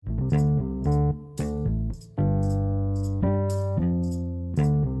Alright,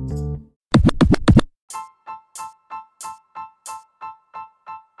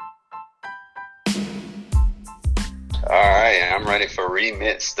 I'm ready for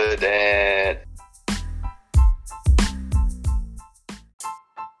Remix the Dad.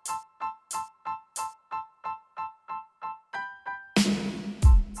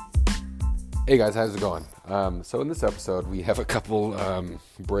 Hey guys, how's it going? So in this episode, we have a couple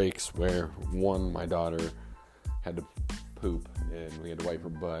breaks where one, my daughter had to poop and we had to wipe her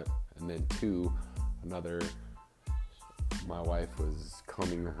butt, and then two, my wife was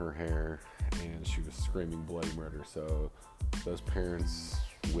combing her hair and she was screaming bloody murder. So those parents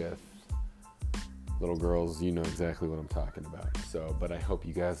with little girls, you know exactly what I'm talking about. But I hope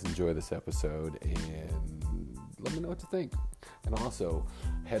you guys enjoy this episode and let me know what you think. And also,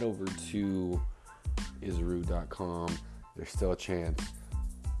 head over to Isru.com. There's still a chance.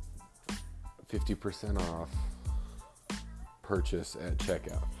 50% off purchase at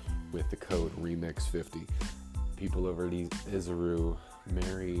checkout with the code REMIX50. People over at Isru,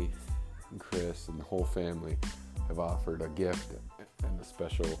 Mary and Chris and the whole family have offered a gift and a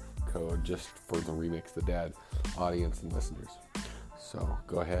special code just for the Remix the Dad audience and listeners. So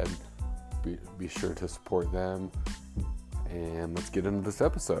go ahead, be sure to support them. And let's get into this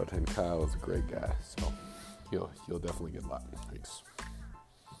episode. And Kyle is a great guy, so you'll definitely get a lot. Thanks.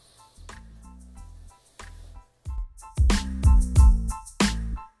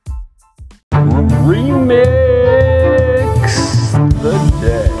 Remix the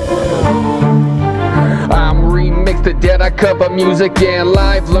Dad. I'm Remix the Dad. I cover music and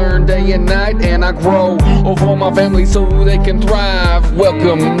life, learn day and night, and I grow over my family so they can thrive.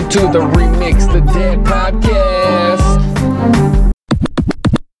 Welcome to the Remix the Dad podcast.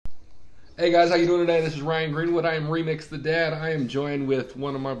 Hey guys, how you doing today? This is Ryan Greenwood. I am Remix the Dad. I am joined with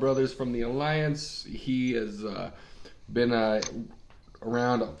one of my brothers from the Alliance. He has been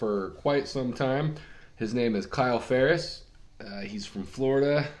around for quite some time. His name is Kyle Ferris. He's from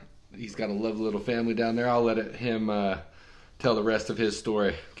Florida. He's got a lovely little family down there. I'll let him tell the rest of his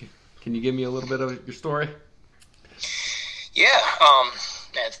story. Can you give me a little bit of your story? Yeah.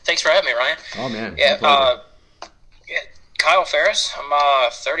 Thanks for having me, Ryan. Oh man. Yeah. Kyle Ferris. I'm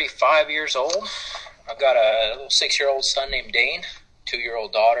 35 years old. I've got a little 6-year-old son named Dane,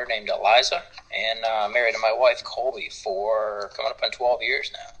 2-year-old daughter named Eliza, and married to my wife Colby for coming up on 12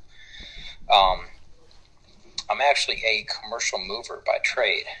 years now. I'm actually a commercial mover by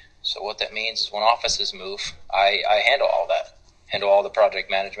trade. So what that means is when offices move, I handle all that. Handle all the project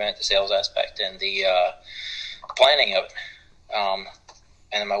management, the sales aspect, and the planning of it. And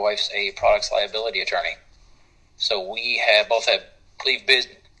then my wife's a products liability attorney. So we both leave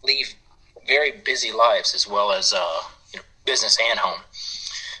very busy lives as well as business and home.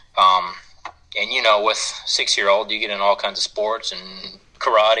 And with 6-year-old, you get in all kinds of sports and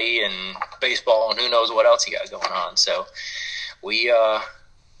karate and baseball and who knows what else you got going on. So we,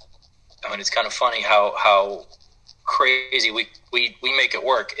 it's kind of funny how crazy we make it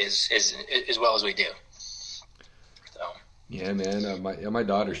work as well as we do. So. Yeah, man. My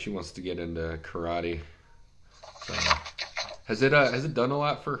daughter, she wants to get into karate. So, has it done a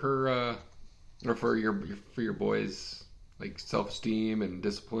lot for her, or for your boys, like self-esteem and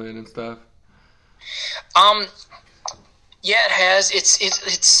discipline and stuff? Yeah, it has. It's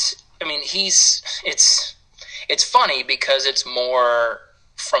funny because it's more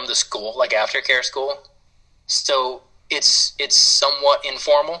from the school, like aftercare school. So it's somewhat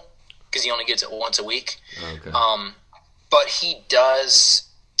informal because he only gets it once a week. Okay. But he does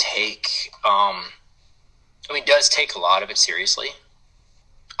take, does take a lot of it seriously.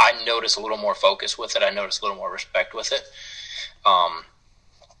 I notice a little more focus with it. I notice a little more respect with it.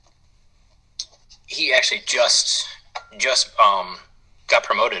 He actually just got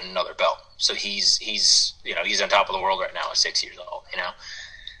promoted another belt. So he's on top of the world right now at 6 years old,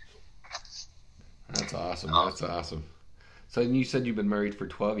 That's awesome. That's awesome. So you said you've been married for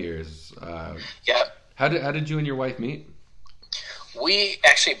 12 years. Yeah. How did you and your wife meet? We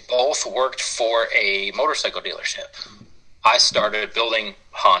actually both worked for a motorcycle dealership. I started building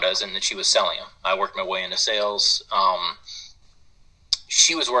Hondas and then she was selling them. I worked my way into sales.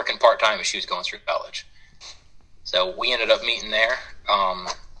 She was working part-time and she was going through college. So we ended up meeting there, and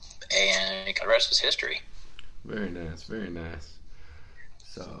the rest was history. Very nice, very nice.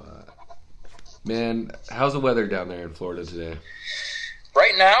 So, man, how's the weather down there in Florida today?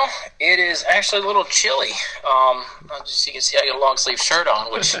 Right now, it is actually a little chilly. Just you can see I got a long sleeve shirt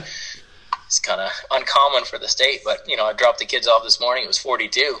on, which is kind of uncommon for the state. But I dropped the kids off this morning. It was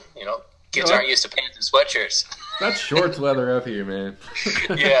 42. Kids aren't used to pants and sweatshirts. That's shorts weather up here, man.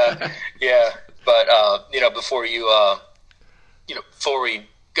 Yeah. But before we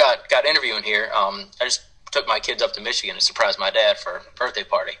got interviewing here, I just took my kids up to Michigan to surprise my dad for a birthday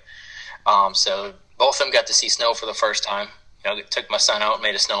party. So both of them got to see snow for the first time. Took my son out,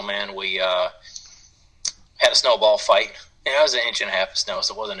 made a snowman. We had a snowball fight. It was 1.5 inches of snow,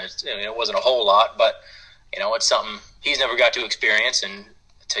 so it wasn't a whole lot, but it's something he's never got to experience. And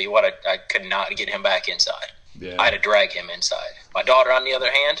I tell you what, I could not get him back inside. Yeah. I had to drag him inside. My daughter, on the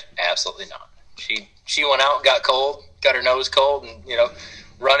other hand, absolutely not. She went out, got cold, got her nose cold, and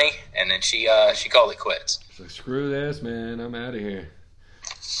runny, and then she called it quits. She's like, screw this, man, I'm out of here.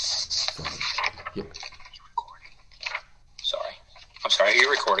 Yeah. Sorry. I'm sorry, are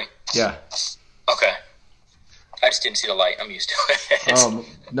you recording? Yeah. Okay. I just didn't see the light. I'm used to it.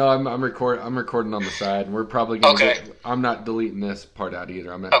 No, I'm recording on the side, and we're probably gonna. Okay. I'm not deleting this part out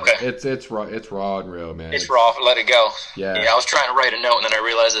either. Okay. It's raw. It's raw and real, man. It's raw. Let it go. Yeah. I was trying to write a note, and then I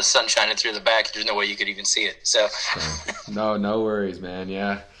realized the sun shining through the back. There's no way you could even see it. So. No worries, man.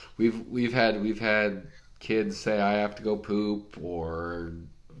 Yeah, we've had kids say I have to go poop, or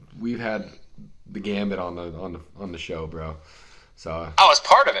we've had the gambit on the show, bro. So. Oh, it's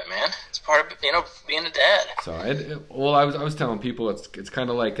part of it, man. It's part of being a dad. So I was telling people it's kind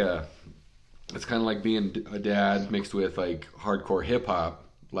of like being a dad mixed with like hardcore hip hop,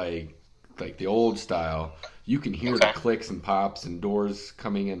 like the old style. You can hear the clicks and pops and doors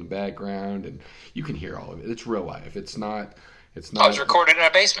coming in the background, and you can hear all of it. It's real life. It's not. Oh, it's recorded in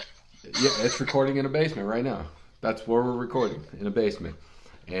a basement. Yeah, it's recording in a basement right now. That's where we're recording, in a basement,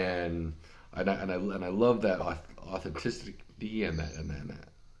 and I love that authenticity and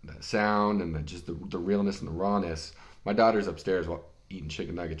that sound and just the realness and the rawness. My daughter's upstairs eating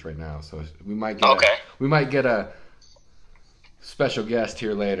chicken nuggets right now, so we might get a special guest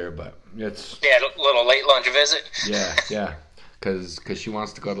here later, but it's a little late lunch visit. Yeah, because she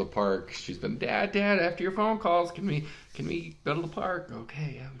wants to go to the park. She's been dad after your phone calls, can we go to the park?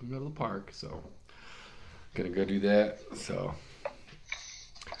 Okay, yeah, we can go to the park. So gonna go do that. So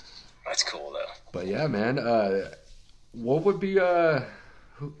that's cool though. But yeah, man. What would be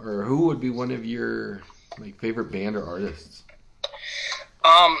who would be one of your favorite band or artists?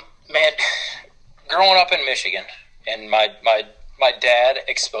 Man, growing up in Michigan, and my dad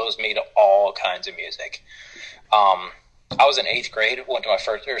exposed me to all kinds of music. I was in 8th grade,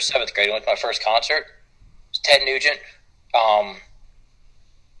 7th grade, went to my first concert. It was Ted Nugent,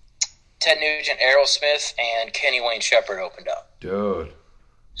 Aerosmith, and Kenny Wayne Shepherd opened up. Dude.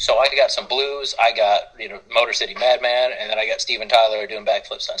 So I got some blues, I got Motor City Madman, and then I got Steven Tyler doing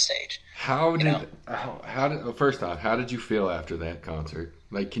backflips on stage. First off, how did you feel after that concert?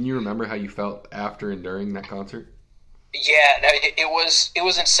 Can you remember how you felt after and during that concert? Yeah, no, it was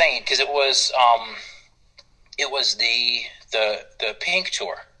insane because it was the Pink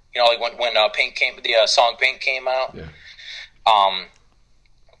tour. When Pink came, the song Pink came out. Yeah.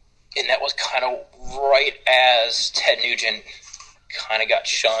 And that was kind of right as Ted Nugent kind of got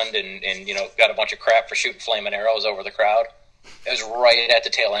shunned and got a bunch of crap for shooting flaming arrows over the crowd. It was right at the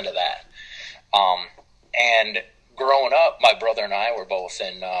tail end of that. And growing up, my brother and I were both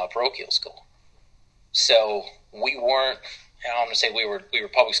in parochial school. So we weren't, I'm going to say we were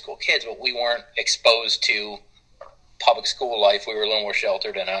public school kids, but we weren't exposed to public school life. We were a little more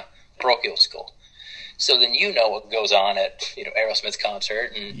sheltered in a parochial school. So then what goes on at Aerosmith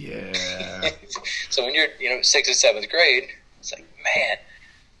concert, and yeah. So when you're 6th and 7th grade, it's like, man,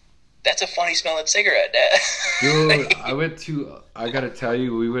 that's a funny smelling cigarette, Dad. Dude, I got to tell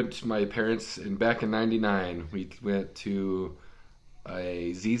you, we went to my parents, and back in '99, we went to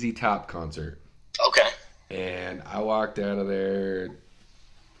a ZZ Top concert. Okay. And I walked out of there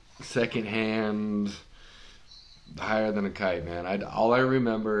secondhand, higher than a kite, man. All I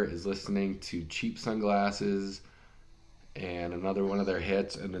remember is listening to Cheap Sunglasses and another one of their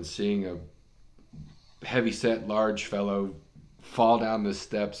hits, and then seeing a heavy-set, large fellow fall down the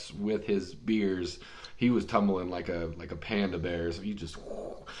steps with his beers. He was tumbling like a panda bear. So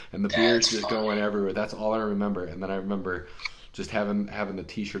and the beers just going everywhere. That's all I remember. And then I remember just having the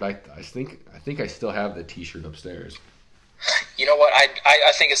T-shirt. I think I still have the T-shirt upstairs. You know what? I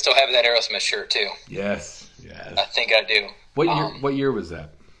think I still have that Aerosmith shirt too. Yes. I think I do. What year was that?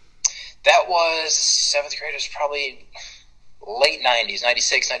 That was 7th grade. It was probably late 90s,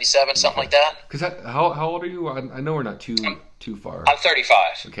 96, 97, something like that. Because how old are you? I know we're not too far. I'm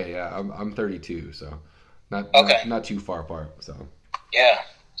 35. Okay, yeah, I'm 32, so not too far apart. So yeah,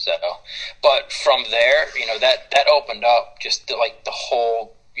 but from there, that opened up just the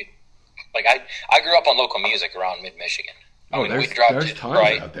whole. I grew up on local music around mid Michigan. There's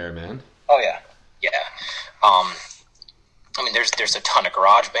tons out there, man. Oh yeah, Yeah. I mean, there's a ton of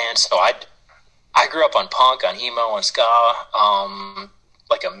garage bands. So I grew up on punk, on emo, on ska,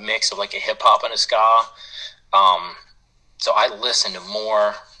 like a mix of like a hip hop and a ska. So I listened to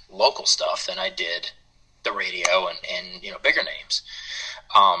more local stuff than I did the radio and bigger names.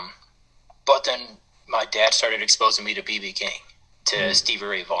 But then my dad started exposing me to B.B. King, to Stevie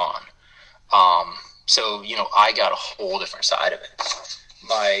Ray Vaughan. So I got a whole different side of it.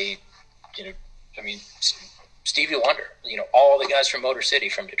 Stevie Wonder, all the guys from Motor City,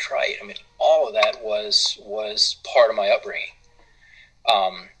 from Detroit. I mean, all of that was part of my upbringing.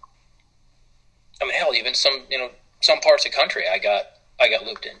 Hell, even some parts of country I got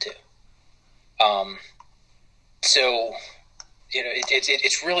looped into. So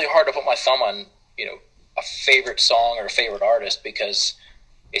it's really hard to put my thumb on a favorite song or a favorite artist, because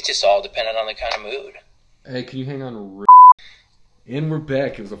it's just all dependent on the kind of mood. Hey, can you hang on? And we're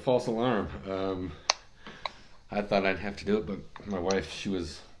back. It was a false alarm. I thought I'd have to do it, but my wife, she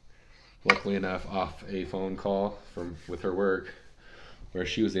was luckily enough off a phone call with her work, where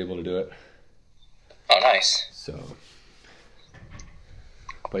she was able to do it. Oh, nice. So,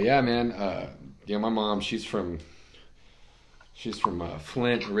 but yeah, man. My mom, she's from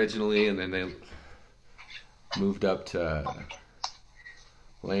Flint originally, and then they moved up to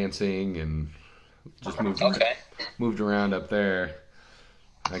Lansing and just moved around up there.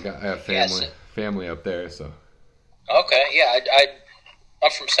 I have family up there, so. Okay, yeah,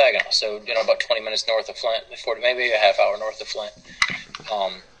 I'm from Saginaw, so about 20 minutes north of Flint, maybe a half hour north of Flint.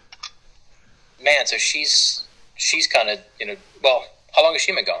 Man, so she's kind of well, how long has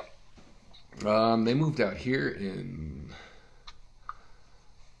she been gone? They moved out here in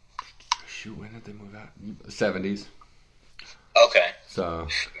when did they move out? 70s. Okay. So.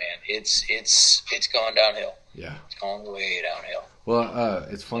 Man, it's gone downhill. Yeah. It's gone way downhill. Well,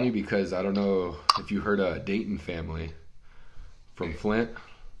 it's funny because I don't know if you heard of Dayton Family from Flint.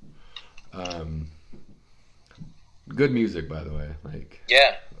 Good music, by the way.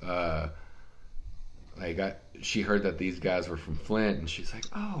 Yeah. She heard that these guys were from Flint, and she's like,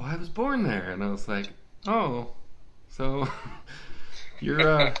 "Oh, I was born there," and I was like, "Oh, so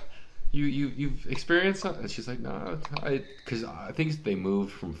you're you've experienced something?" And she's like, "No, because I think they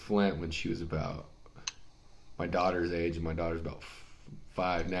moved from Flint when she was about my daughter's age, and my daughter's about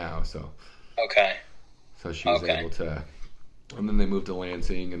 5 now, so." Okay. So she was able to, and then they moved to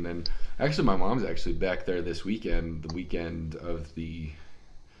Lansing, and then actually my mom's actually back there this weekend, the weekend of the.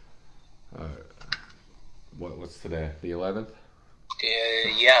 What's today? The 11th?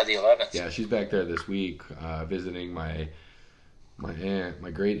 Yeah, the 11th. Yeah, she's back there this week visiting my aunt,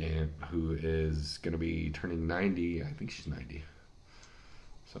 my great aunt, who is going to be turning 90. I think she's 90.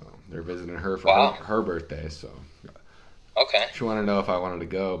 So they're visiting her for her birthday. So okay. She wanted to know if I wanted to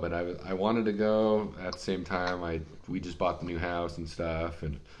go, but I wanted to go. At the same time, we just bought the new house and stuff,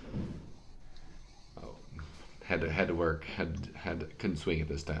 and had to work. Couldn't swing it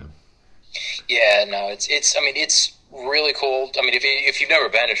this time. Yeah, no, it's really cool. I mean, if you've never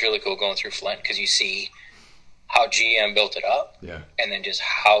been, it's really cool going through Flint, because you see how GM built it up, yeah, and then just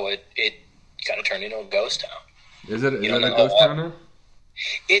how it kind of turned into a ghost town. Is it a ghost town now?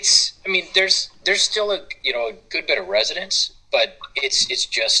 It's. I mean, there's still a good bit of residents, but it's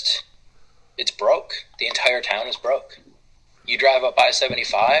broke. The entire town is broke. You drive up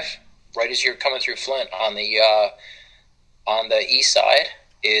I-75 right as you're coming through Flint on the east side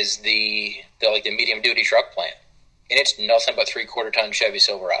is the medium duty truck plant, and it's nothing but 3/4 ton Chevy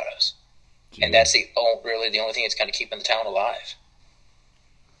Silverados. Jeez. And that's really the only thing that's kind of keeping the town alive.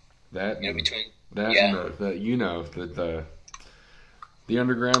 That between that yeah. and the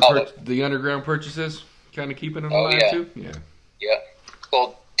underground the underground purchases kind of keeping them alive too. Yeah. Yeah.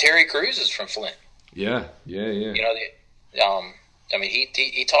 Well, Terry Crews is from Flint. Yeah. I mean,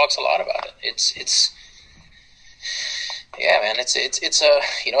 he talks a lot about it. It's yeah, man. It's a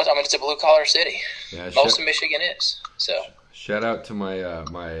blue collar city. Yeah, most of Michigan is. So shout out to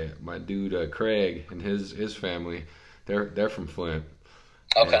my dude Craig and his family. They're from Flint.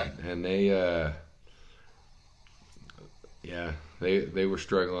 Okay. And they were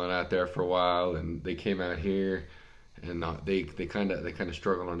struggling out there for a while, and they came out here, and they kind of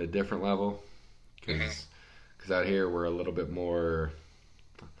struggled on a different level, because out here we're a little bit more.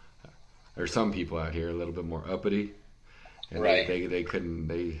 There's some people out here a little bit more uppity. And right. they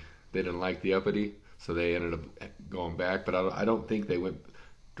didn't like the uppity, so they ended up going back. But I don't think they went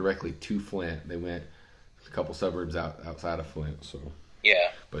directly to Flint. They went a couple suburbs outside of Flint. So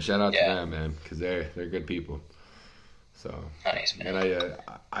yeah. But shout out to them, man, because they're good people. So nice, man.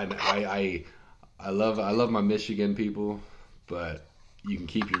 And I love my Michigan people, but you can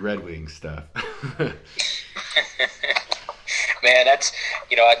keep your Red Wings stuff. Man, that's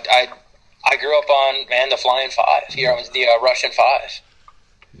I grew up on the Flying Five here on the Russian Five.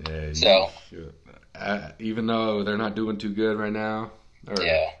 Yeah. So even though they're not doing too good right now,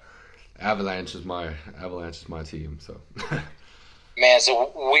 yeah. Avalanche is my team. So. Man,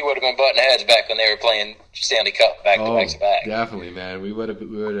 so we would have been butting heads back when they were playing Stanley Cup back to back. Definitely, man. We would have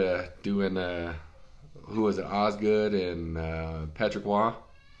doing who was it, Osgood and Patrick Waugh.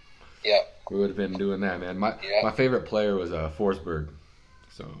 Yeah. We would have been doing that, man. My favorite player was Forsberg.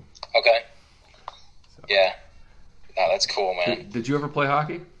 So. Okay. Yeah. No, that's cool, man. Did you ever play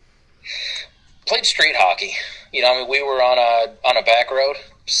hockey? Played street hockey. We were on a back road,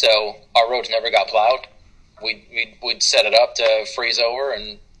 so our roads never got plowed. We'd set it up to freeze over,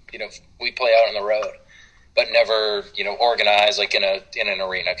 and we'd play out on the road, but never organized like in an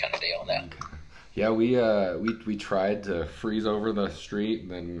arena kind of deal. Now. Okay. Yeah, we tried to freeze over the street, and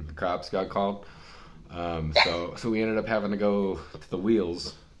then the cops got called. So we ended up having to go to the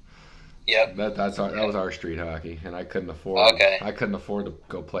wheels. Yep. That was our street hockey, and I couldn't afford to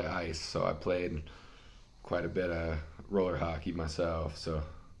go play ice, so I played quite a bit of roller hockey myself. So.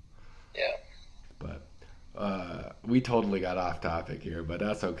 Yeah. But. We totally got off topic here, but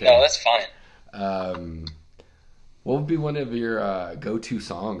that's okay. No, that's fine. What would be one of your go-to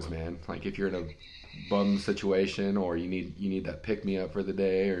songs, man? Like if you're in a bum situation, or you need that pick me up for the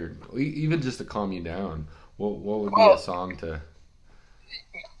day, or even just to calm you down. What would be a song to?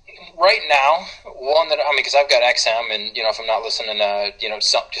 Right now, one that because I've got XM, and if I'm not listening to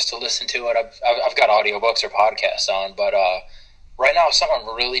just to listen to it, I've got audiobooks or podcasts on. But right now, something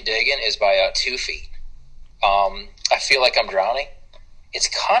I'm really digging is by 2 Feet. I feel like I'm drowning. It's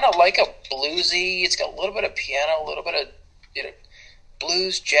kind of like a bluesy. It's got a little bit of piano, a little bit of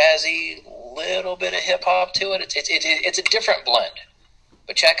blues, jazzy, little bit of hip hop to it. It's a different blend.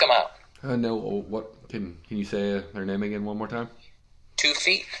 But check them out. No, what can you say their name again one more time? 2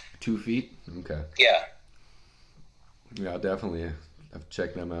 Feet. 2 Feet. Okay. Yeah. Yeah, I'll definitely have to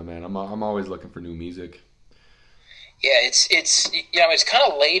check them out, man. I'm always looking for new music. Yeah, it's kind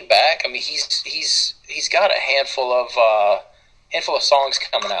of laid back. I mean, he's got a handful of songs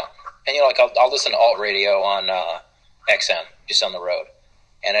coming out, and I'll listen to alt radio on XM just on the road,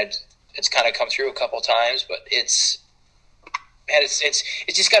 and it's kind of come through a couple times, but it's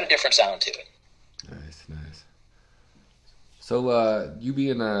just got a different sound to it. Nice. So you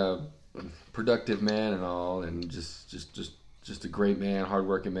being a productive man and all, and just a great man,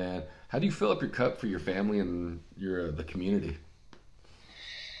 hardworking man. How do you fill up your cup for your family and the community?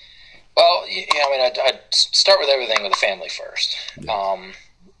 Well, I'd start with everything with the family first. Yeah.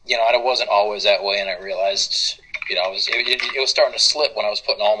 I wasn't always that way, and I realized, it was starting to slip when I was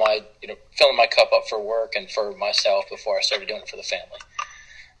putting all my, filling my cup up for work and for myself before I started doing it for the family.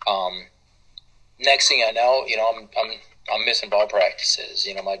 Next thing I know, I'm missing ball practices.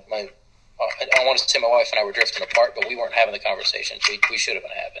 I don't want to say my wife and I were drifting apart, but we weren't having the conversations we should have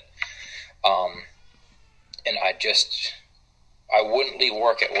been having. And I wouldn't leave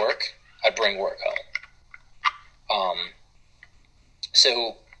work at work. I'd bring work home.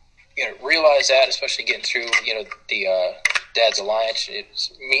 So, realize that, especially getting through, the Dad's Alliance,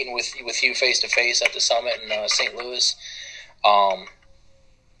 it's meeting with you face to face at the summit in St. Louis. I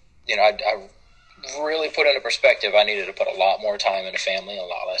really put into perspective. I needed to put a lot more time in the family, a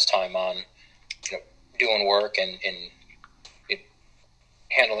lot less time on, doing work and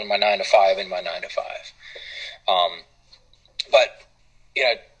handling my 9 to 5 in my 9 to 5. But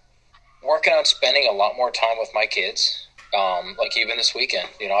working on spending a lot more time with my kids. Like even this weekend,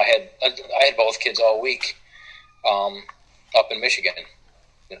 I had both kids all week, up in Michigan.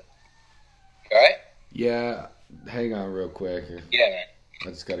 All right? Yeah. Hang on real quick. Yeah, man. I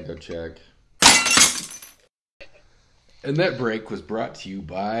just got to go check. And that break was brought to you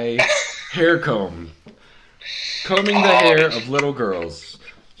by Hair Comb. Combing the hair of little girls.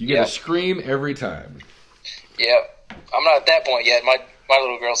 You get a scream every time. Yep. I'm not at that point yet. My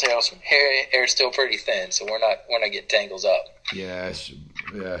little girl's hair is still pretty thin, so we're not getting tangles up. Yeah, she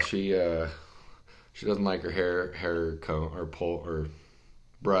doesn't like her hair comb or pull or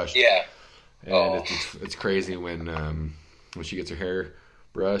brushed. Yeah. And it's crazy when she gets her hair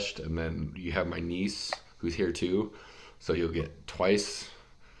brushed, and then you have my niece who's here too, so you'll get twice.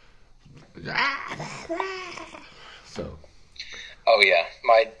 So. Oh yeah,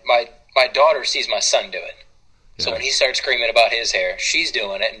 my daughter sees my son do it. Yeah. So when he starts screaming about his hair, she's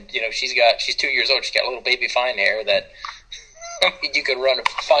doing it, and she's 2 years old. She's got a little baby fine hair that you could run a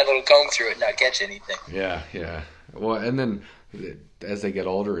fine little comb through it and not catch anything. Yeah. Well, and then as they get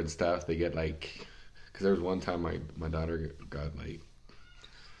older and stuff, they get because there was one time my daughter got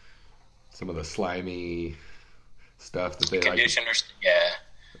some of the slimy stuff that they conditioners. Yeah.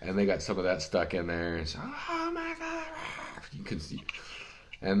 And they got some of that stuck in there. And oh my God. You could see.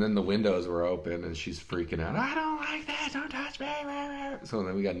 And then the windows were open and she's freaking out. I don't like that. Don't touch me. So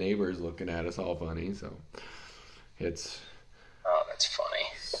then we got neighbors looking at us all funny. So it's. Oh, that's funny.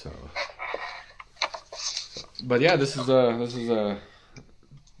 So. But yeah, this is a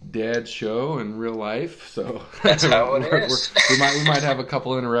dad show in real life. So that's how it is. we might have a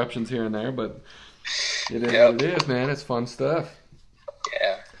couple interruptions here and there, but it is what it is, man. It's fun stuff.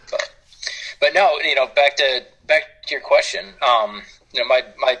 Yeah. But no, back to your question.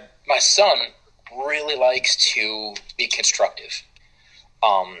 My son really likes to be constructive.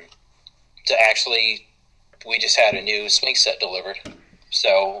 We just had a new swing set delivered,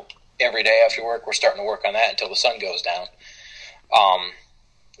 so every day after work we're starting to work on that until the sun goes down.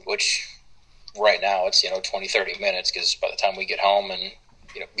 Which right now it's 20-30 minutes, because by the time we get home and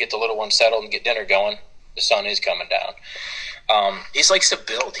get the little one settled and get dinner going, the sun is coming down. He likes to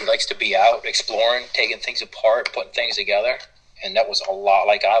build. He likes to be out exploring, taking things apart, putting things together. And that was a lot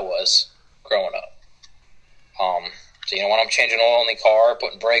like I was growing up. So when I'm changing oil in the car,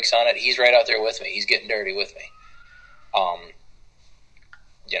 putting brakes on it, he's right out there with me. He's getting dirty with me.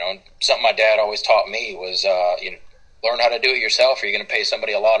 Something my dad always taught me was, learn how to do it yourself, or you're going to pay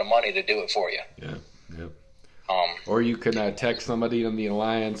somebody a lot of money to do it for you. Yeah. Or you can text somebody in the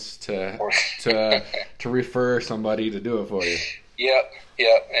alliance to refer somebody to do it for you. Yep.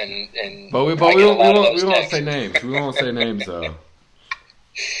 And we won't say names. We won't say names though.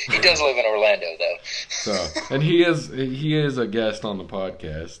 He does live in Orlando though. So, and he is a guest on the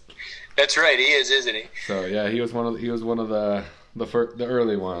podcast. That's right, he is, isn't he? So yeah, he was one of the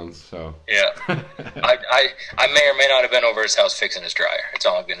early ones. So yeah, I may or may not have been over his house fixing his dryer. That's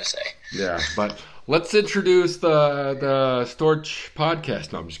all I'm gonna say. Yeah, but let's introduce the Storch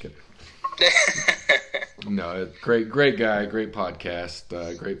podcast. No, I'm just kidding. No, great guy, great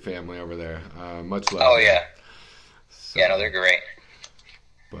podcast, great family over there. Much love. Oh yeah, so, yeah, no, they're great.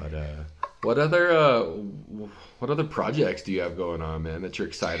 But what other projects do you have going on, man, that you're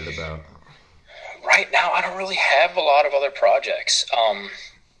excited about? Right now, I don't really have a lot of other projects.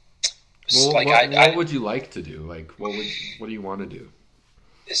 What would you like to do? Like, what do you want to do?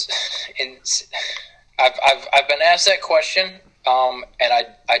 I've been asked that question, and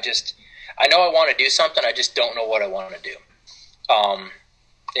I know I want to do something. I just don't know what I want to do. And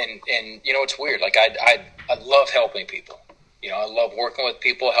it's weird. Like I love helping people. I love working with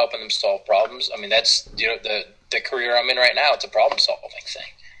people, helping them solve problems. I mean, that's the career I'm in right now. It's a problem solving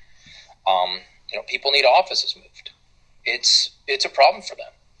thing. People need offices moved. It's a problem for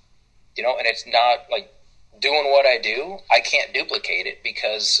them. And it's not like doing what I do. I can't duplicate it,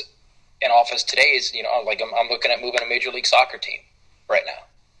 because an office today is like I'm looking at moving a Major League Soccer team right now.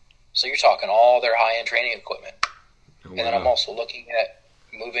 So you're talking all their high-end training equipment. Oh, wow. And then I'm also looking at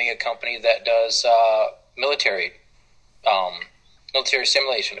moving a company that does military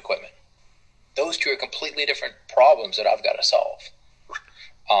simulation equipment. Those two are completely different problems that I've got to solve.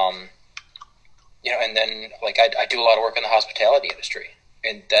 And then like I do a lot of work in the hospitality industry,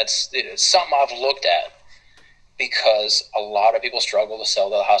 and it's something I've looked at, because a lot of people struggle to sell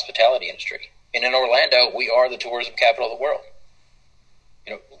to the hospitality industry. And in Orlando, we are the tourism capital of the world.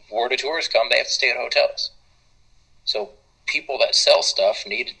 Where do tourists come? They have to stay at hotels. So people that sell stuff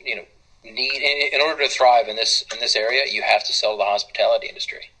need in order to thrive in this area, you have to sell to the hospitality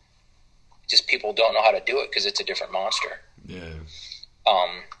industry. Just people don't know how to do it because it's a different monster. Yeah.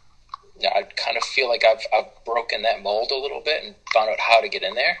 I kind of feel like I've broken that mold a little bit and found out how to get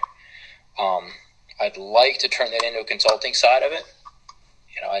in there. I'd like to turn that into a consulting side of it.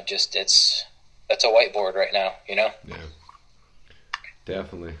 That's a whiteboard right now. Yeah.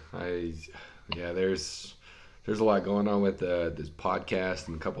 Definitely. There's a lot going on with this podcast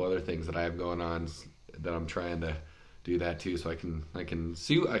and a couple other things that I have going on that I'm trying to do that too, so I can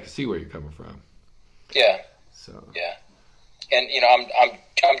see where you're coming from. Yeah. So. Yeah. And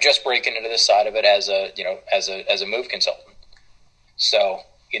I'm just breaking into this side of it as a move consultant. So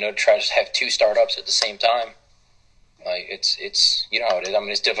try to have two startups at the same time. Like it's how it is. I mean,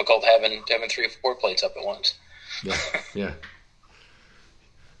 it's difficult having 3 or 4 plates up at once. Yeah.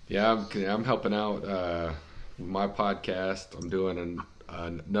 Yeah, I'm helping out with my podcast. I'm doing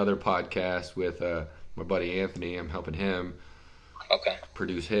another podcast with my buddy Anthony. I'm helping him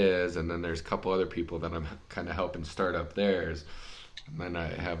produce his, and then there's a couple other people that I'm kind of helping start up theirs. And then I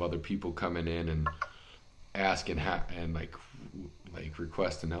have other people coming in and asking and like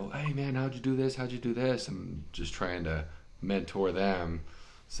requesting, hey man, how'd you do this? How'd you do this? And just trying to mentor them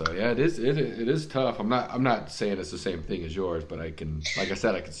So yeah, it is tough. I'm not saying it's the same thing as yours, but I can, like I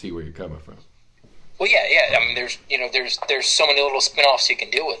said, I can see where you're coming from. Well, yeah. I mean, there's so many little spin-offs you can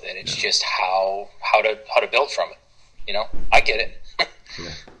do with it. It's just how to build from it. I get it.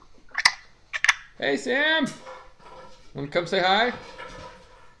 Yeah. Hey, Sam. Want to come say hi?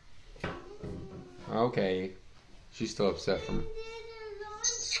 Okay. She's still upset from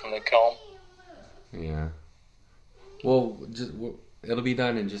the comb. Yeah. Well, it'll be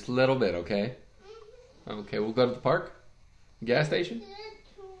done in just a little bit, okay? Okay, we'll go to the park? Gas station?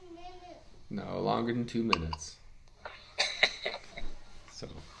 No, longer than 2 minutes. So,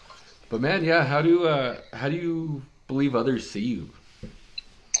 but man, yeah, how do you believe others see you?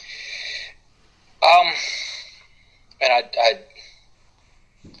 And I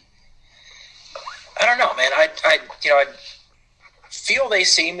don't know, man. I feel they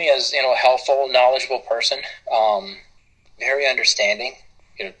see me as a helpful, knowledgeable person, very understanding,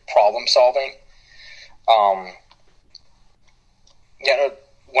 problem solving.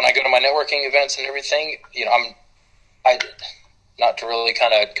 When I go to my networking events and everything, I not to really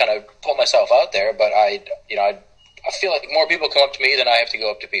kind of pull myself out there, but I feel like more people come up to me than I have to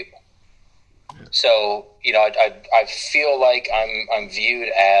go up to people. So I feel like I'm viewed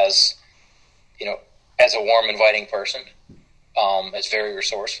as as a warm, inviting person, as very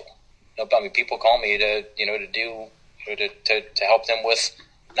resourceful. I mean, people call me to help them with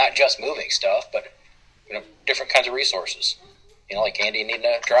not just moving stuff, but different kinds of resources. Like Andy needing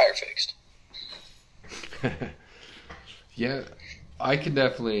a dryer fixed. Yeah, I can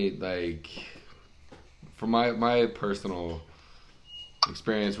definitely, like, from my personal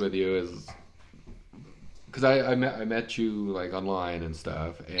experience with you is because I met you like online and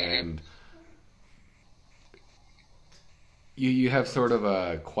stuff, and you have sort of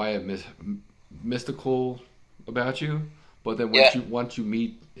a quiet mystical about you, but then once you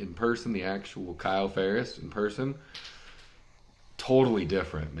meet in person, the actual Kyle Ferris in person, totally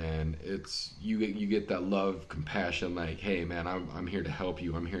different, man. It's you get that love, compassion, like, hey man, I'm here to help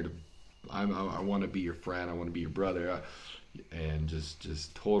you. I want to be your friend. I want to be your brother, and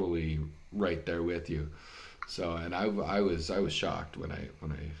just totally right there with you. So, and I was shocked when I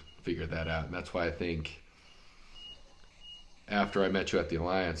figured that out, and that's why I think after I met you at the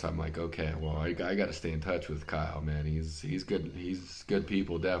Alliance, I'm like, okay, well, I got to stay in touch with Kyle, man. He's good. He's good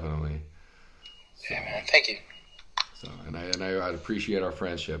people, definitely. So, yeah, man. Thank you. So, and I appreciate our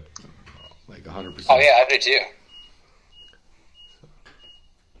friendship, like 100%. Oh yeah, I do too.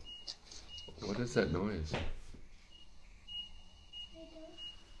 So, what is that noise?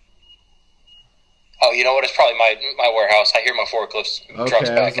 Oh, you know what? It's probably my warehouse. I hear my forklifts trucks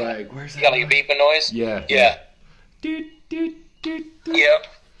Okay, back. I was like, where's that? You got like a beeping noise? Yeah. Doot. Yep.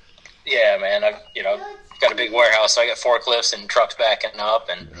 Yeah, man. I've got a big warehouse, so I got forklifts and trucks backing up.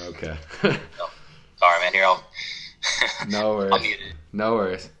 And Okay. Sorry, man. Here, No worries. I'll mute it. No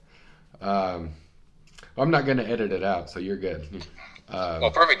worries. I'm not gonna edit it out, so you're good.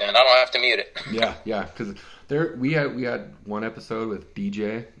 Well, perfect then. I don't have to mute it. Yeah. Because we had one episode with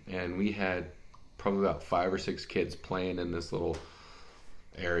DJ, and we had probably about 5 or 6 kids playing in this little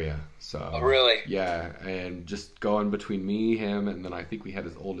area. So Oh, really? Yeah, and just going between me, him, and then I think we had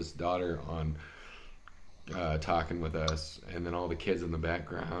his oldest daughter on talking with us, and then all the kids in the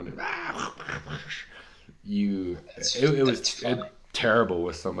background. And it was terrible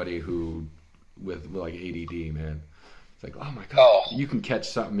with somebody who with like ADD, man. It's like, oh my god, you can catch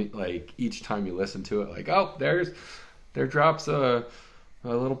something like each time you listen to it. Like, oh, there drops a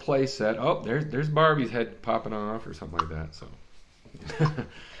little play set. Oh, there's Barbie's head popping off or something like that. So.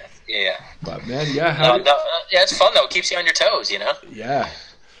 Yeah. But man, yeah. Yeah, it's fun though. It keeps you on your toes, Yeah.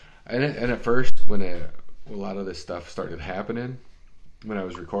 And at first, when a lot of this stuff started happening, when I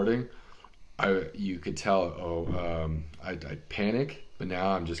was recording, you could tell. I'd panic, but now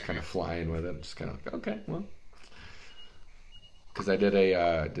I'm just kind of flying with it. I'm just kind of like, okay, well, because I did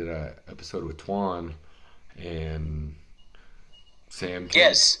a episode with Twan and Sam.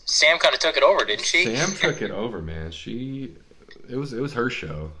 Sam kind of took it over, didn't she? Sam took it over, man. It was her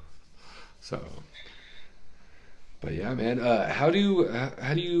show. So, but yeah, man. How do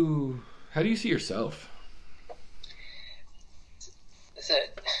you see yourself?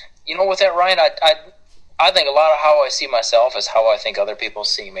 With that, Ryan, I think a lot of how I see myself is how I think other people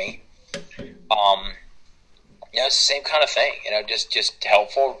see me. It's the same kind of thing. Just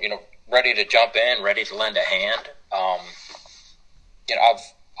helpful. Ready to jump in, ready to lend a hand.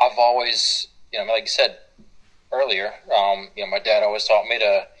 I've always, like you said earlier, my dad always taught me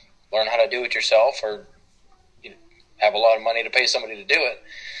to learn how to do it yourself, or have a lot of money to pay somebody to do it.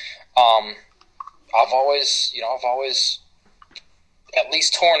 I've always at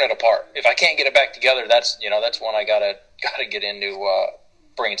least torn it apart. If I can't get it back together, that's when I gotta get into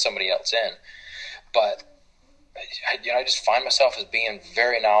bringing somebody else in. But I just find myself as being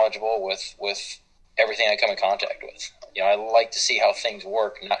very knowledgeable with everything I come in contact with. I like to see how things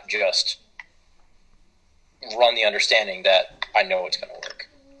work, not just run the understanding that I know it's going to work.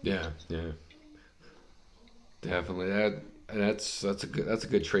 Yeah, definitely. That's a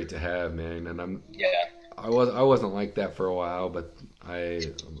good trait to have, man. And I wasn't like that for a while, but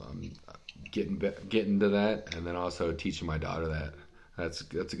I'm getting to that, and then also teaching my daughter that. That's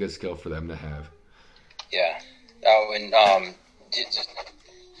a good skill for them to have. Yeah. Oh, and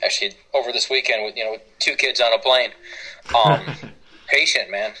actually over this weekend with 2 kids on a plane,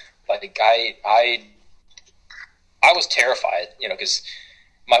 patient, man. Like I was terrified, because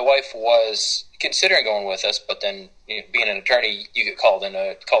my wife was considering going with us, but then being an attorney, you get called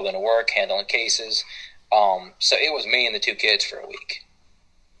into work, handling cases. So it was me and the 2 kids for a week.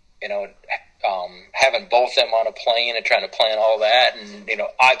 Having both them on a plane and trying to plan all that, and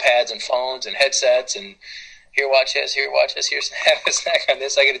iPads and phones and headsets, and here, watch this, here's have a snack on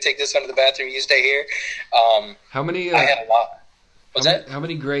this. I got to take this one to the bathroom. You stay here. How many? I had a lot. How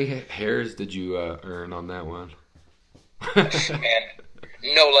many gray hairs did you earn on that one? Man,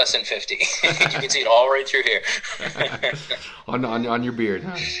 no less than 50. You can see it all right through here. on your beard,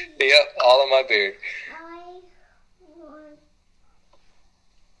 huh? Yep, all on my beard.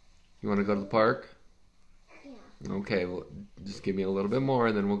 You want to go to the park? Yeah. Okay, well, just give me a little bit more,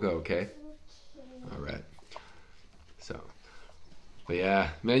 and then we'll go. Okay. All right. So, but yeah,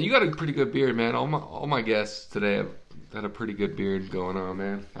 man, you got a pretty good beard, man. All my guests today have had a pretty good beard going on,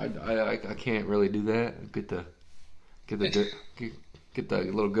 man. I can't really do that. Get the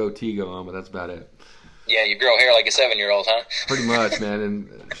little goatee going, but that's about it. Yeah, you grow hair like a 7-year-old, huh? Pretty much, man.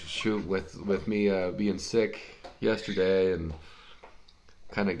 And shoot, with me being sick yesterday and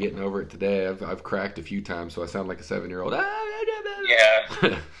kind of getting over it today, I've cracked a few times, so I sound like a 7-year-old. Yeah.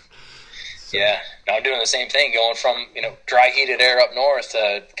 So. Yeah, now I'm doing the same thing, going from dry heated air up north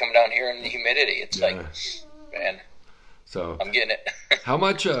to coming down here in the humidity. It's like, man. So I'm getting it. How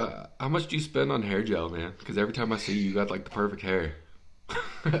much do you spend on hair gel, man? Because every time I see you, got like the perfect hair.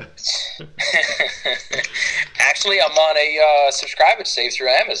 Actually, I'm on a subscribe and save through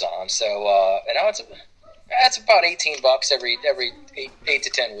Amazon, so that's about $18 every 8 to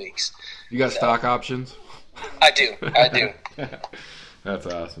 10 weeks. You got stock options? I do. That's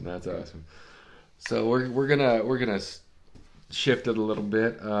awesome. So we're gonna shift it a little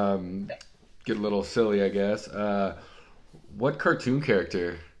bit, get a little silly, I guess. What cartoon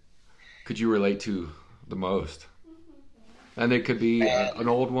character could you relate to the most? And it could be an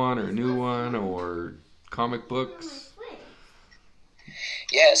old one or a new one or comic books.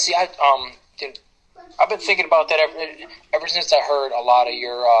 Yeah, see, I've been thinking about that ever since I heard a lot of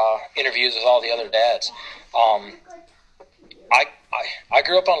your interviews with all the other dads. I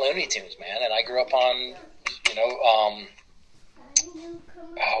grew up on Looney Tunes, man, and I grew up on,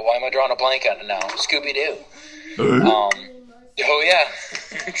 why am I drawing a blank on it now? Scooby-Doo. Oh yeah,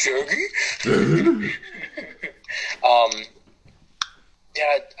 Shaggy.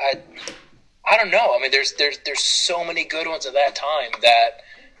 Yeah, I don't know. I mean, there's so many good ones at that time that,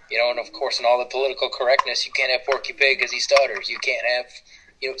 and of course, in all the political correctness, you can't have Porky Pig because he stutters. You can't have,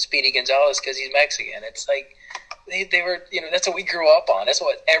 Speedy Gonzales because he's Mexican. It's like they were, that's what we grew up on. That's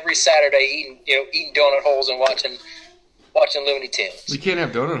what every Saturday eating donut holes and watching Looney Tunes. We can't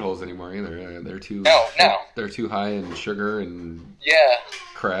have donut holes anymore either. They're too They're too high in sugar and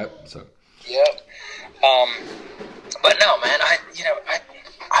crap. So but no, man,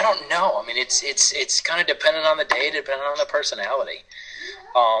 I don't know. I mean, it's kind of dependent on the day, dependent on the personality.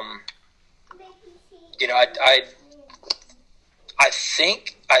 I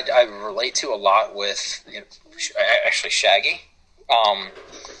think I relate to a lot with actually Shaggy,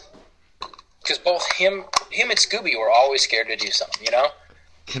 because both him and Scooby were always scared to do something.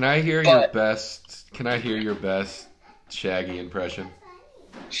 Can I hear your best? Can I hear your best Shaggy impression?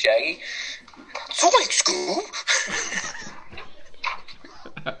 Shaggy, zoink, Scoob.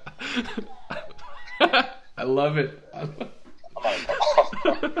 I love it.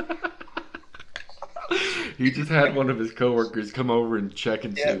 He just had one of his coworkers come over and check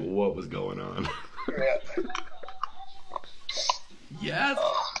and see what was going on. Yes,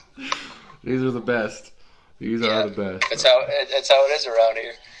 these are the best. These are the best. That's how it is around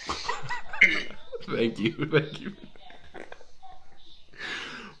here. Thank you.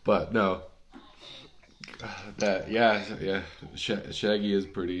 But no, Shaggy is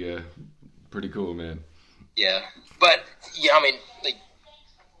pretty cool, man. Yeah, but I mean, like,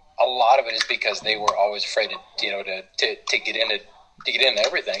 a lot of it is because they were always afraid to get into to get into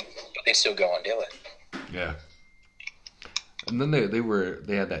everything, but they still go and do it. Yeah. And then they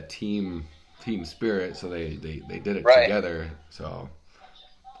had that team spirit, so they did it Right. together. So,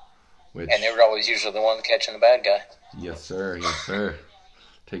 which, And they were always usually the one catching the bad guy. yes sir, yes sir.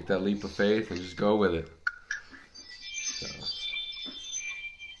 Take that leap of faith and just go with it.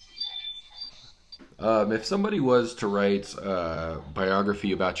 So, if somebody was to write a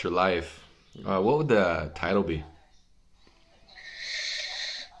biography about your life, what would the title be?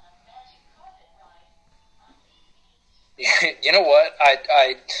 You know what?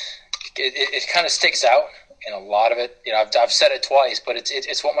 It kind of sticks out, and a lot of it. You know, I've said it twice, but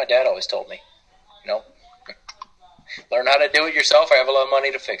it's what my dad always told me. You know, learn how to do it yourself, or have a lot of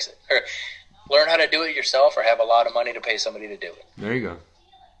money to fix it. Or learn how to do it yourself, or have a lot of money to pay somebody to do it. There you go.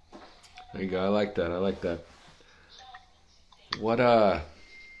 There you go. I like that. What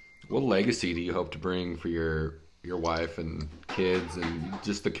legacy do you hope to bring for your wife and kids and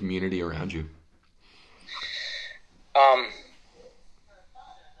just the community around you?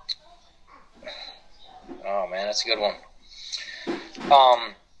 Oh man, that's a good one.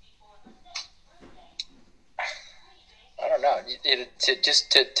 I don't know.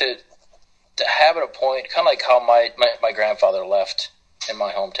 To have it a point, kind of like how my grandfather left in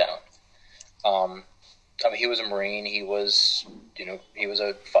my hometown. I mean, he was a Marine. He was a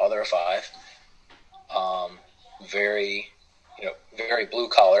father of 5. Very blue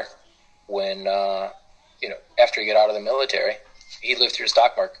collar. When after he got out of the military, he lived through the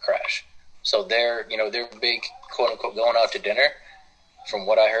stock market crash. So their big quote unquote going out to dinner. From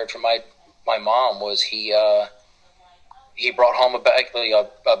what I heard from my mom was he brought home a bag of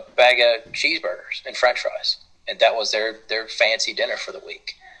cheeseburgers and French fries, and that was their fancy dinner for the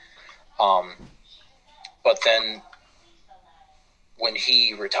week. But then when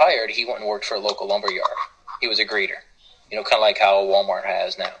he retired, he went and worked for a local lumber yard. He was a greeter, kind of like how Walmart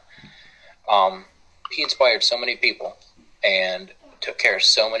has now. He inspired so many people and took care of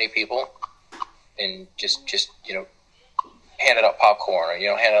so many people, and just handed out popcorn or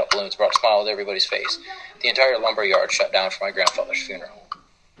handed out balloons, brought a smile to everybody's face. The entire lumber yard shut down for my grandfather's funeral,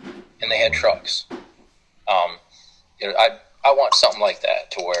 and they had trucks. I want something like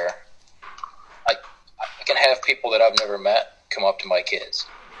that, to where I can have people that I've never met come up to my kids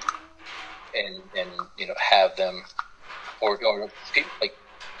and have them, or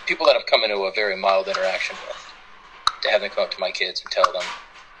people that I've come into a very mild interaction with, to have them come up to my kids and tell them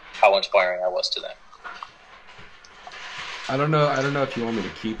how inspiring I was to them. I don't know if you want me to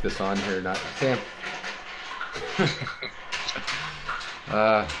keep this on here or not. Sam.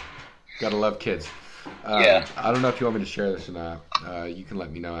 Gotta love kids. Yeah. I don't know if you want me to share this or not. You can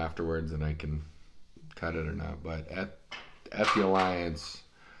let me know afterwards and I can cut it or not. But at the Alliance,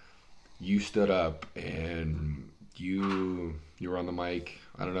 you stood up and you were on the mic.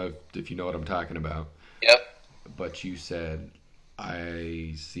 I don't know if you know what I'm talking about. Yep. But you said,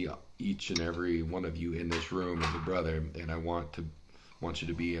 I see each and every one of you in this room as a brother, and I want you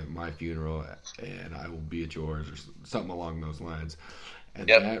to be at my funeral, and I will be at yours, or something along those lines. And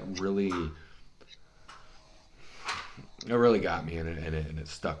yep. that really got me, and it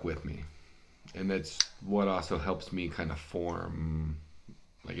stuck with me. And that's what also helps me kind of form,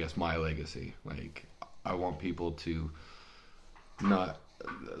 I guess, my legacy. Like, I want people to not,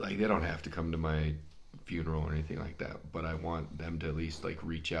 like, they don't have to come to my funeral or anything like that, but I want them to at least like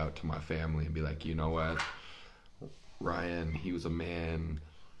reach out to my family and be like, you know what, Ryan, he was a man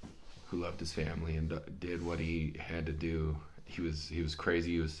who loved his family and did what he had to do. He was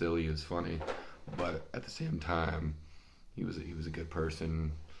crazy, he was silly, he was funny, but at the same time, he was a good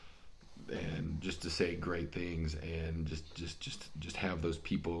person, and just to say great things and just have those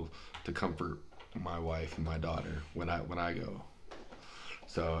people to comfort my wife and my daughter when I go.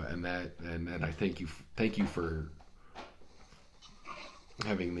 So, and I thank you for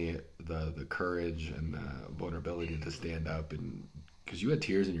having the courage and the vulnerability to stand up, and because you had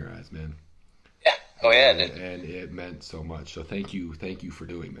tears in your eyes, man. Yeah. Oh yeah. And it meant so much. So thank you for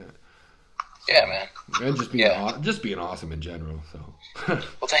doing that. So, yeah, man. And just being awesome in general. So.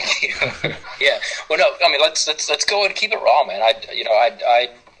 Well, thank you. Yeah. Well, no, I mean, let's go and keep it raw, man. I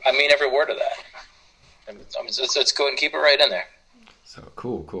mean every word of that. I mean, let's go and keep it right in there. So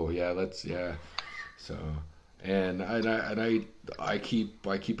cool. Yeah, So, and I keep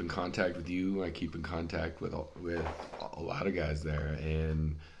in contact with you. I keep in contact with a lot of guys there.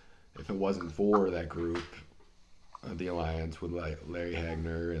 And if it wasn't for that group, the Alliance with like Larry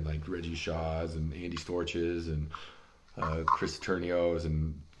Hagner and like Reggie Shaw's and Andy Storches and Chris Turnios,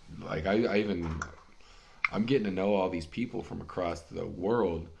 and like I'm getting to know all these people from across the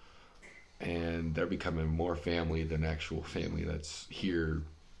world. and they're becoming more family than actual family that's here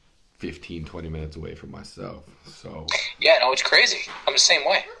 15, 20 minutes away from myself. So Yeah, no, it's crazy. I'm the same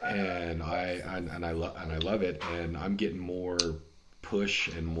way. and I love it, and I'm getting more push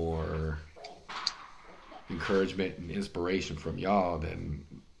and more encouragement and inspiration from y'all than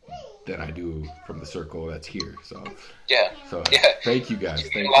I do from the circle that's here. So Yeah. thank you guys.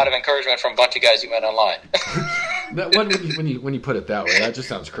 A lot of encouragement from a bunch of guys you met online. That when you put it that way, that just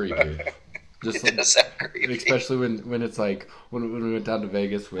sounds creepy. Just It does sound creepy. especially when it's like when we went down to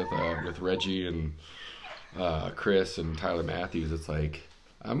Vegas with Reggie and Chris and Tyler Matthews. It's like,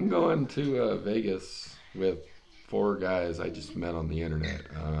 I'm going to Vegas with 4 guys I just met on the internet.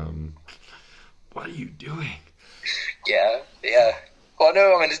 What are you doing? Yeah. Well,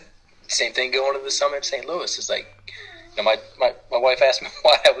 no, I mean, it's the same thing going to the summit in St. Louis. It's like, you know, my wife asked me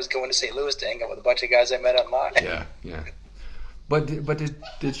why I was going to St. Louis to hang out with a bunch of guys I met online. Yeah. But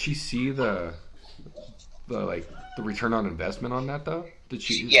did she see the return on investment on that though? Did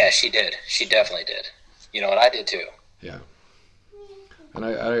she? Yeah, she did. She definitely did. You know, and I did too. Yeah. And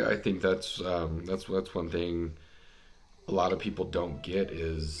I think that's one thing a lot of people don't get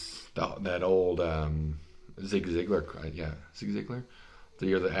is that old Zig Ziglar. Yeah, Zig Ziglar.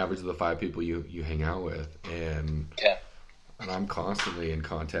 You're the average of the 5 people you hang out with, and I'm constantly in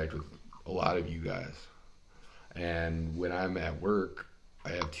contact with a lot of you guys. And when I'm at work, I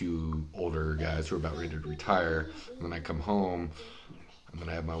have 2 older guys who are about ready to retire, and then I come home, and then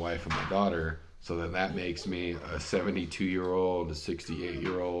I have my wife and my daughter. So then that makes me a 72-year-old, a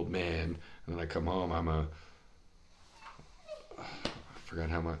 68-year-old man, and then I come home, I forgot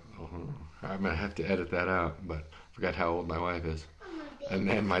how much. I'm gonna have to edit that out, but I forgot how old my wife is. And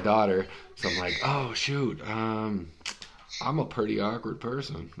then my daughter, so I'm like, oh shoot, I'm a pretty awkward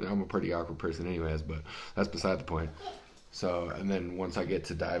person. I'm a pretty awkward person anyways, but that's beside the point. So, and then once I get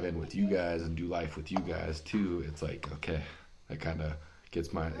to dive in with you guys and do life with you guys too, it's like, okay, that kind of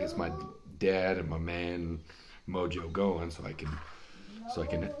gets my dad and my man mojo going, so I can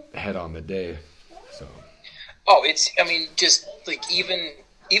head on the day. So. Oh, I mean, just like even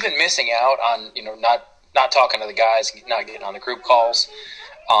missing out on, you know, not talking to the guys, not getting on the group calls,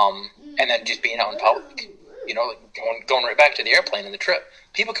 and then just being out in public, you know, going right back to the airplane and the trip.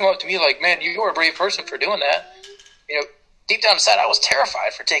 People come up to me like, man, you were a brave person for doing that. You know, deep down inside, I was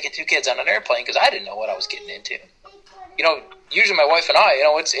terrified for taking 2 kids on an airplane because I didn't know what I was getting into. You know, usually my wife and I, you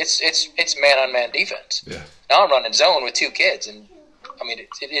know, it's man-on-man defense. Yeah. Now I'm running zone with 2 kids, and I mean,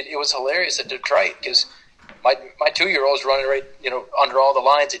 it was hilarious at Detroit because my 2-year-old's running right, you know, under all the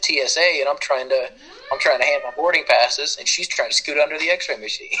lines at TSA, and I'm trying to hand my boarding passes, and she's trying to scoot under the X-ray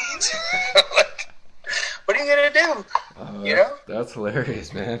machines. Like, what are you gonna do? You know? That's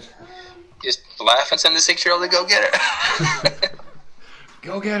hilarious, man. Just laugh and send the 6-year-old to go get her.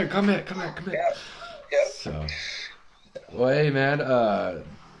 Go get her. Come here. Yeah. So, well, hey, man,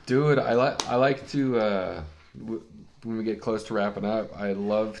 dude, I like to when we get close to wrapping up, I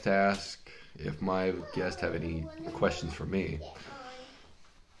love to ask if my guests have any questions for me.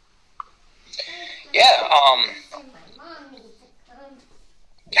 Yeah.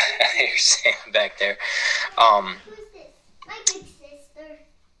 Here's Sam back there. Who's this? My big sister.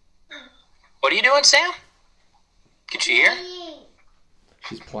 What are you doing, Sam? Can she hear?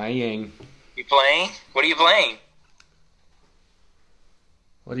 She's playing. You playing? What are you playing?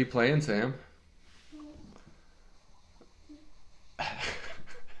 What are you playing, Sam?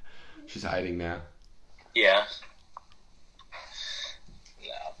 She's hiding now. Yeah.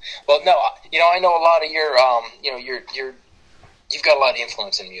 No. Well, no. You know, I know a lot of your. You know, you've got a lot of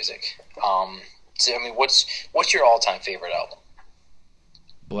influence in music. So I mean, what's your all-time favorite album?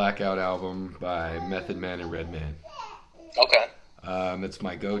 Blackout album by Method Man and Redman. Okay. It's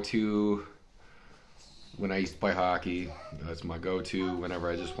my go-to when I used to play hockey. It's my go-to whenever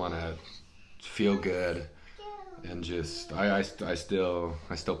I just want to feel good, and just I still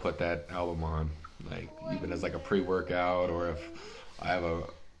put that album on, like even as like a pre-workout, or if I have a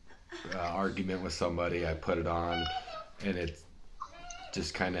argument with somebody, I put it on, and it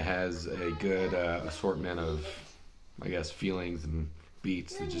just kind of has a good assortment of, I guess, feelings and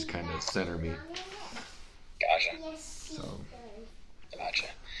beats that just kind of center me. Gotcha. So. Gotcha.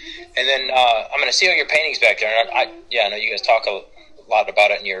 And then I'm going to see all your paintings back there. And I know you guys talk a lot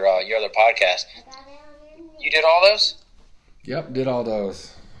about it in your other podcast. You did all those? Yep, did all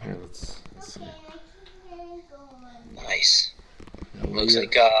those. Here, let's see. Nice. Got Looks Leo,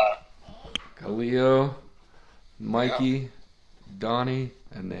 like got Leo, Mikey, Donnie,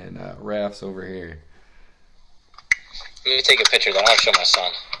 and then Raph's over here. let me take a picture. Then I want to show my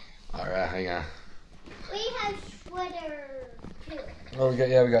son. All right, hang on. We have sweater too. Oh, we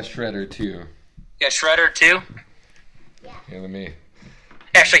got Shredder too. You got Shredder too? Yeah, let me.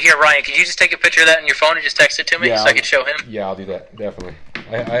 Actually, here, Ryan, could you just take a picture of that on your phone and just text it to me so I can show him? Yeah, I'll do that, definitely.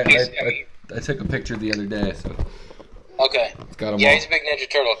 I took a picture the other day, so. Okay. Got him yeah, all. he's a big Ninja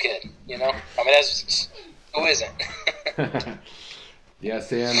Turtle kid, you know? I mean, who isn't? Yeah,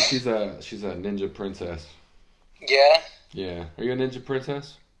 Sam, she's a ninja princess. Yeah? Yeah. Are you a ninja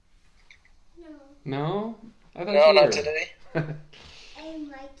princess? No. No? I thought No, you not were. today. I'm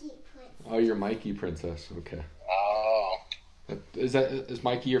Mikey Prince. Oh, you're Mikey princess. Okay. Oh. Is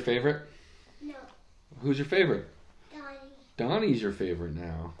Mikey your favorite? No. Who's your favorite? Donnie. Donnie's your favorite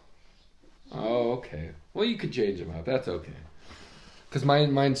now. Oh, okay. Well, you could change him out. That's okay. Because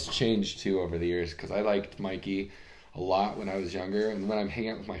mine's changed too over the years. Because I liked Mikey a lot when I was younger, and when I'm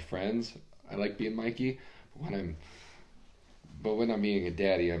hanging out with my friends, I like being Mikey. But when I'm being a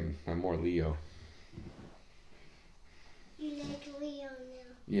daddy, I'm more Leo. You like Leo now?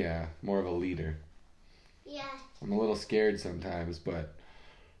 Yeah, more of a leader. Yeah. I'm a little scared sometimes, but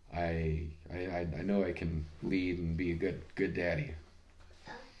I know I can lead and be a good daddy.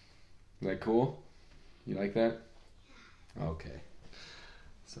 Is that cool? You like that? Okay.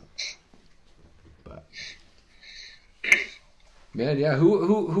 So, but man, yeah.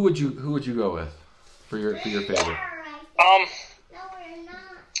 Who would you go with for your favorite? No, we're not.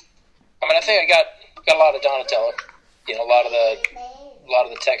 I mean, I think I got a lot of Donatello. You know, a lot of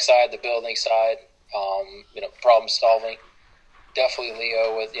the tech side, the building side. You know, problem solving. Definitely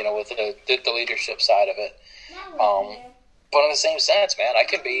Leo with the leadership side of it. But in the same sense, man, I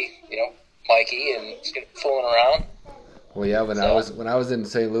can be Mikey and just get fooling around. Well, yeah. When I was in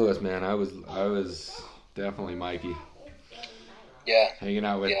St. Louis, man, I was definitely Mikey. Yeah. Hanging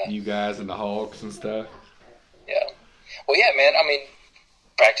out with you guys and the Hulks and stuff. Yeah. Well, yeah, man. I mean,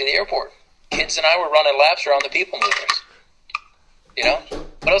 back to the airport. Kids and I were running laps around the people movers. You know?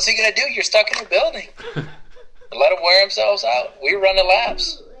 What else are you going to do? You're stuck in a building. Let them wear themselves out. We were running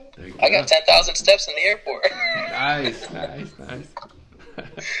laps. I got 10,000 steps in the airport. Nice.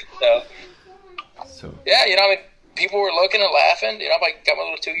 So. Yeah, I mean, people were looking and laughing. I got my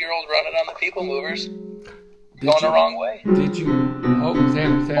little 2-year-old running on the people movers. Going the wrong way. Did you? Oh,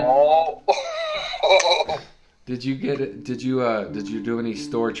 Sam. Oh. Did you get it? Did you do any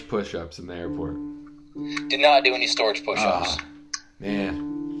storage push-ups in the airport? Did not do any storage push-ups.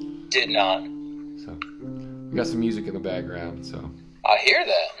 Man. Did not. So, we got some music in the background, so. I hear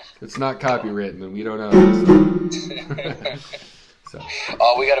that. It's not copywritten, and we don't know. So.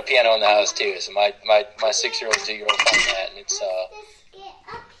 Oh, we got a piano in the house too. So my 6-year-old, 2-year-old found that, and it's Just get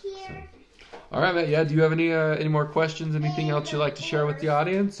up here. All right, Matt. Yeah. Do you have any more questions? Anything else you'd like to share with the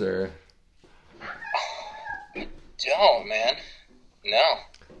audience, or? Don't, man. No.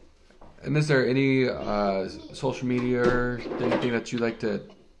 And is there any social media or anything that you'd like to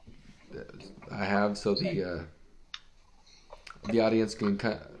have so the audience can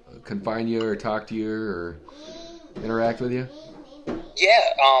find you or talk to you or interact with you? Yeah.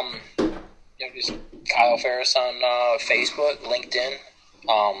 Just Kyle Ferris on Facebook, LinkedIn.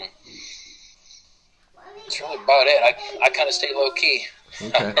 That's really about it. I kind of stay low key.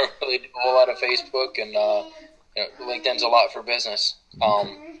 Okay. I don't really do a whole lot of Facebook, and LinkedIn's a lot for business.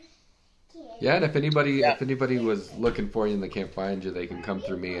 Yeah, and if anybody was looking for you and they can't find you, they can come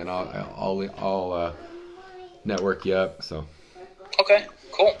through me, and I'll network you up. So. Okay.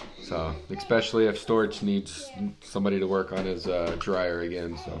 Cool. So, especially if storage needs somebody to work on his dryer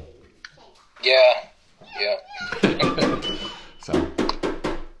again. So. Yeah. So.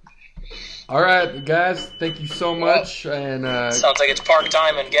 All right, guys. Thank you so much. And sounds like it's park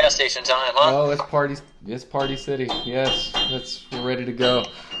time and gas station time, huh? oh, it's party city. Yes, we're ready to go.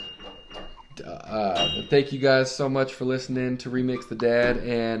 Thank you guys so much for listening to Remix the Dad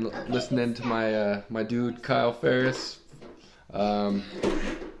and listening to my dude Kyle Ferris.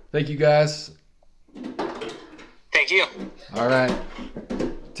 Thank you guys. Thank you. All right.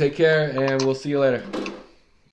 Take care, and we'll see you later.